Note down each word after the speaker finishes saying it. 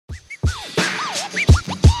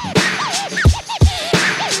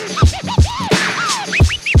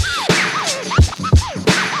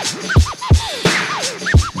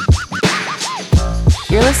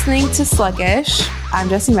to Sluggish. I'm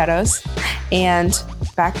Jessie Meadows, and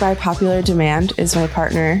back by popular demand is my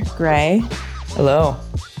partner, Gray. Hello.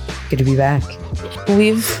 Good to be back.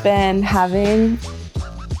 We've been having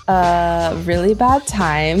a really bad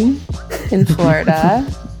time in Florida,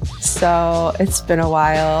 so it's been a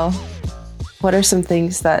while. What are some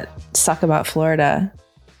things that suck about Florida?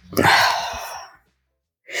 I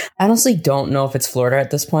honestly don't know if it's Florida at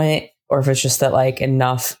this point, or if it's just that like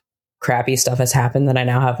enough crappy stuff has happened that I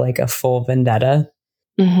now have like a full vendetta.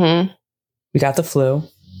 Mm-hmm. We got the flu.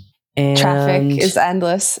 And traffic is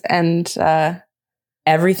endless, and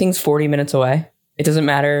everything's 40 minutes away. It doesn't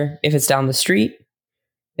matter if it's down the street.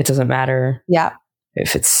 It doesn't matter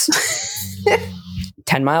if it's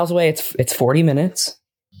 10 miles away. It's 40 minutes.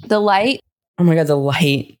 The light. Oh my God, the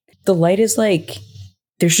light. The light is like,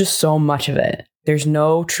 there's just so much of it. There's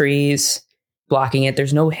no trees blocking it.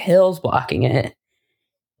 There's no hills blocking it.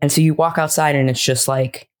 And so you walk outside and it's just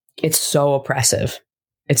like, it's so oppressive.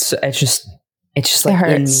 It's just like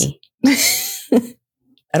in me.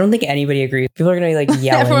 I don't think anybody agrees. People are going to be like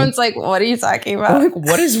yelling. Everyone's like, what are you talking about? I'm like,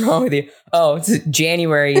 what is wrong with you? Oh, it's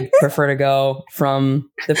January. Prefer to go from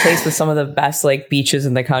the place with some of the best like beaches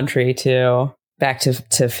in the country to back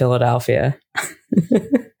to Philadelphia.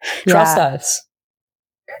 Trust us.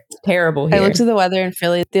 It's terrible here. I looked at the weather in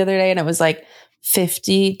Philly the other day and it was like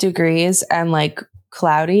 50 degrees and like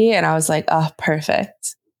cloudy. And I was like, oh,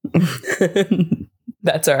 perfect.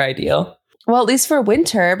 That's our ideal. Well, at least for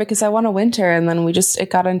winter, because I want a winter, and then it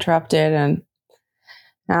got interrupted, and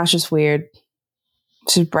now it's just weird.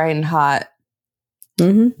 It's just bright and hot.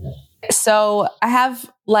 Mm-hmm. So I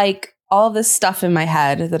have like all this stuff in my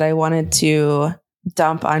head that I wanted to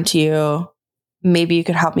dump onto you. Maybe you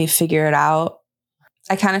could help me figure it out.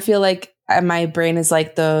 I kind of feel like my brain is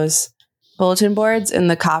like those bulletin boards in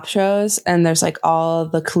the cop shows, and there's like all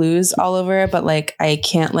the clues all over it, but like I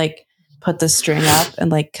can't like put the string up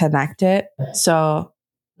and like connect it. So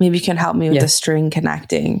maybe you can help me with the string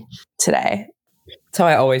connecting today. That's how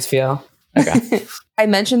I always feel. Okay. I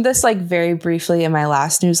mentioned this like very briefly in my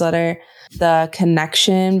last newsletter, the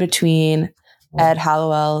connection between Ed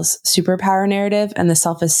Hallowell's superpower narrative and the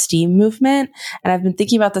self-esteem movement. And I've been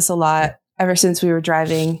thinking about this a lot ever since we were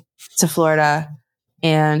driving to Florida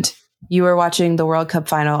and you were watching the World Cup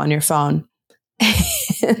final on your phone.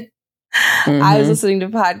 Mm-hmm. I was listening to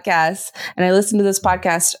podcasts, and I listened to this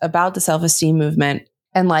podcast about the self-esteem movement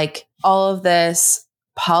and like all of this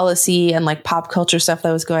policy and like pop culture stuff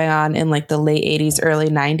that was going on in like the late 80s, early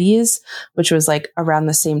 90s, which was like around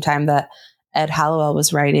the same time that Ed Hallowell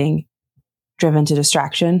was writing Driven to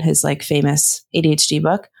Distraction, his like famous ADHD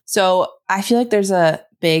book. So I feel like there's a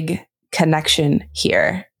big connection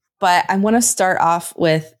here, but I want to start off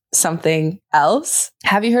with something else.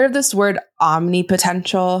 Have you heard of this word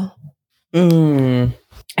omnipotential?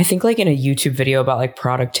 I think like in a YouTube video about like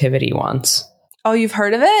productivity once. Oh, you've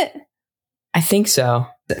heard of it? I think so.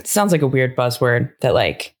 That sounds like a weird buzzword that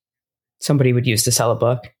like somebody would use to sell a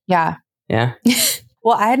book. Yeah. Yeah.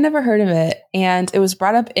 Well, I had never heard of it. And it was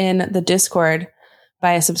brought up in the Discord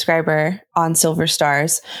by a subscriber on Silver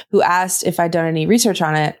Stars who asked if I'd done any research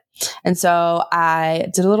on it. And so I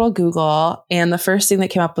did a little Google, and the first thing that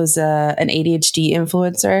came up was an ADHD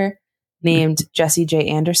influencer named Jessie J.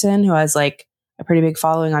 Anderson, who has like a pretty big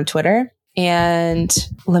following on Twitter. And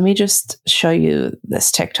let me just show you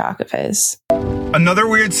this TikTok of his. Another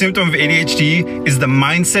weird symptom of ADHD is the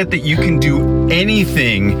mindset that you can do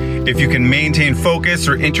anything if you can maintain focus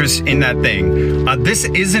or interest in that thing. This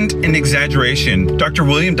isn't an exaggeration. Dr.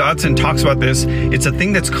 William Dodson talks about this. It's a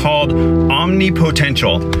thing that's called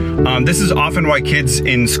omnipotential. This is often why kids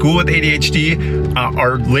in school with ADHD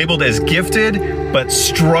are labeled as gifted, but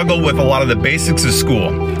struggle with a lot of the basics of school.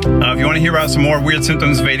 If you want to hear about some more weird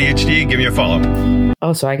symptoms of ADHD, give me a follow.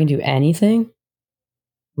 Oh, so I can do anything?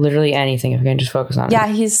 Literally anything if I can just focus on it. Yeah,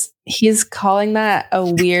 he's calling that a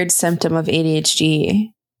weird symptom of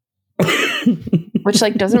ADHD, which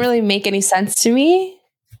like doesn't really make any sense to me.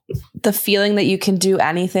 The feeling that you can do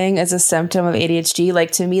anything is a symptom of ADHD.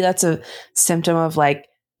 Like to me, that's a symptom of like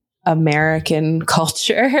American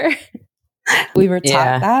culture. We were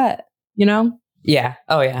taught that, you know? Yeah.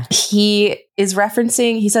 Oh, yeah. He is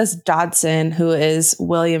referencing, he says Dodson, who is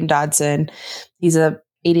William Dodson. He's a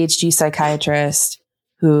ADHD psychiatrist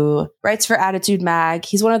who writes for Attitude Mag.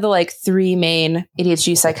 He's one of the like 3 main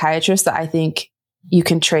ADHD psychiatrists that I think you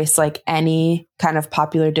can trace like any kind of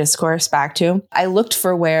popular discourse back to. I looked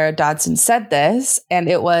for where Dodson said this, and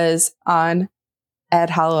it was on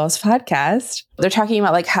Ed Hallowell's podcast. They're talking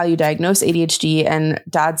about like how you diagnose ADHD, and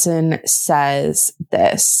Dodson says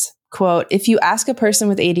this. Quote, if you ask a person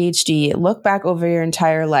with ADHD, look back over your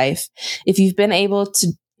entire life. If you've been able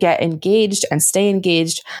to get engaged and stay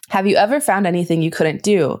engaged. Have you ever found anything you couldn't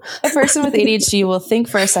do? A person with ADHD will think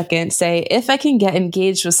for a second, say, if I can get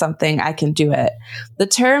engaged with something, I can do it. The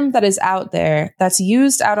term that is out there, that's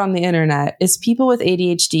used out on the internet, is people with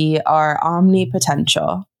ADHD are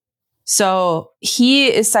omnipotential. So he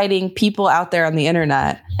is citing people out there on the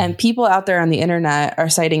internet, and people out there on the internet are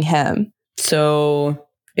citing him. So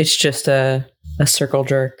it's just a circle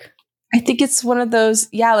jerk. I think it's one of those,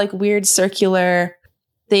 like weird circular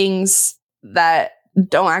things that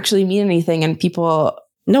don't actually mean anything, and people...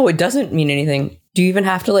 No, it doesn't mean anything. Do you even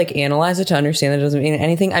have to like analyze it to understand that it doesn't mean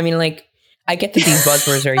anything? I mean, like, I get that these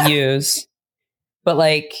buzzwords are used, but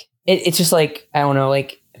like, it's just like, I don't know,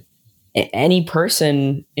 like any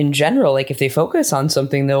person in general, like if they focus on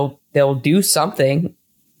something, they'll do something.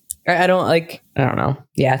 I don't know.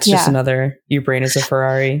 Yeah, it's just another, your brain is a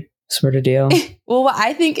Ferrari sort of deal. Well, what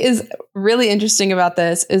I think is really interesting about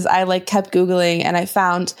this is I like kept Googling and I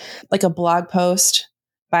found like a blog post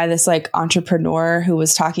by this like entrepreneur who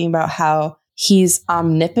was talking about how he's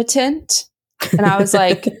omnipotent. And I was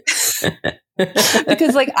like,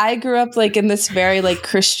 because like I grew up like in this very like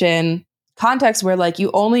Christian context where like you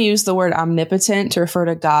only use the word omnipotent to refer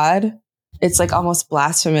to God. It's like almost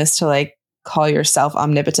blasphemous to like call yourself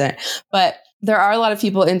omnipotent. But there are a lot of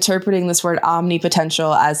people interpreting this word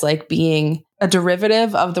omnipotential as like being a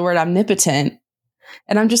derivative of the word omnipotent.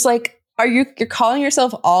 And I'm just like, you're calling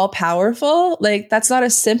yourself all powerful? Like that's not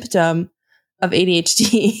a symptom of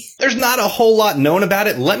ADHD. There's not a whole lot known about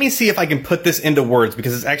it. Let me see if I can put this into words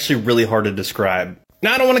because it's actually really hard to describe.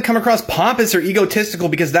 Now, I don't want to come across pompous or egotistical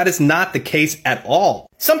because that is not the case at all.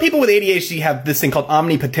 Some people with ADHD have this thing called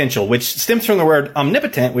omnipotential, which stems from the word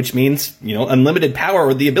omnipotent, which means, unlimited power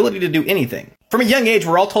or the ability to do anything. From a young age,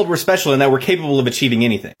 we're all told we're special and that we're capable of achieving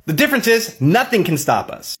anything. The difference is nothing can stop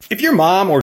us. If your mom or